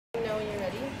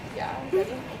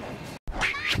Ready?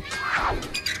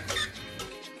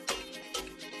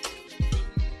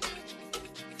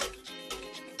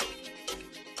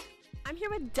 I'm here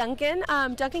with Duncan.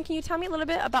 Duncan, can you tell me a little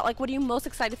bit about what are you most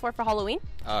excited for Halloween?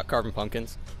 Carving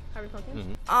pumpkins. Carving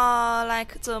pumpkins?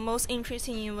 Like the most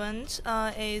interesting event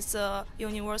is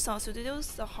Universal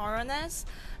Studios, the Horror Nights.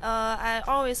 I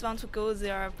always want to go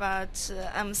there, but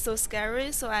I'm so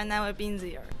scary, so I never been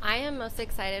there. I am most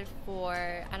excited for,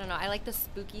 I don't know, I like the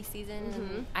spooky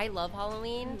season. I love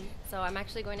Halloween, so I'm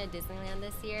actually going to Disneyland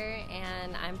this year,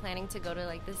 and I'm planning to go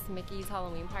to this Mickey's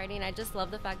Halloween party, and I just love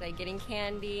the fact that getting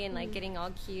candy and getting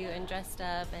all cute and dressed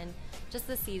up, and just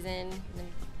the season. And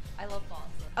I love fall.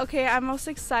 Okay, I'm most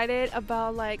excited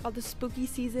about all the spooky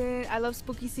season. I love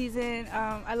spooky season.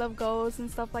 I love ghosts and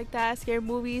stuff like that, scary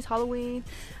movies, Halloween.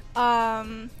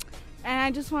 And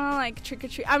I just want to trick or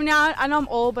treat. I mean, I know I'm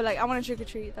old, but I want to trick or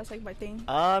treat. That's my thing.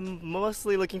 I'm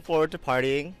mostly looking forward to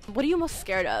partying. What are you most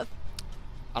scared of?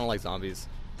 I don't like zombies.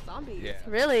 Zombies? Yeah.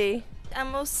 Really?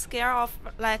 I'm most scared of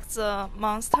the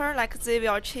monster, they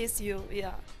will chase you.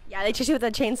 Yeah. Yeah, they chase you with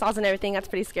the chainsaws and everything. That's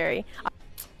pretty scary.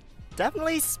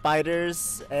 Definitely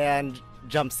spiders and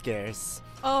jump scares.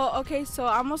 Oh, okay, so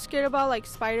I'm most scared about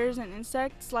spiders and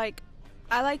insects.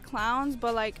 I like clowns,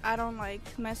 but I don't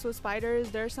mess with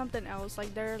spiders. They're something else.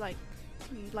 They're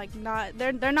not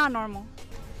they're not normal.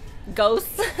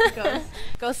 Ghosts?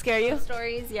 Ghosts scare you? Ghost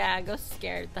stories? Yeah, ghosts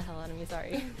scared the hell out of me,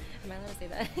 sorry. Am I allowed to say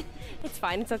that? It's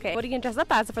fine, it's okay. What are you going to dress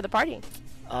up as for the party?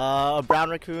 A brown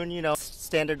raccoon,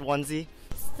 standard onesie.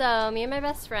 So me and my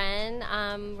best friend,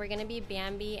 we're gonna be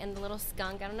Bambi and the little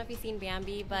skunk. I don't know if you've seen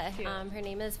Bambi, but her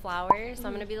name is Flower. So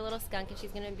I'm gonna be the little skunk and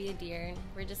she's gonna be a deer. And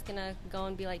we're just gonna go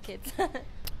and be like kids.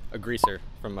 A greaser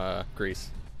from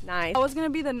Greece. Nice. I was gonna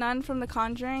be the nun from The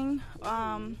Conjuring,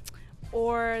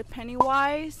 or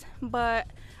Pennywise, but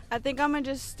I think I'm gonna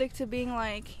just stick to being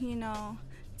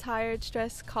tired,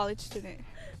 stressed college student.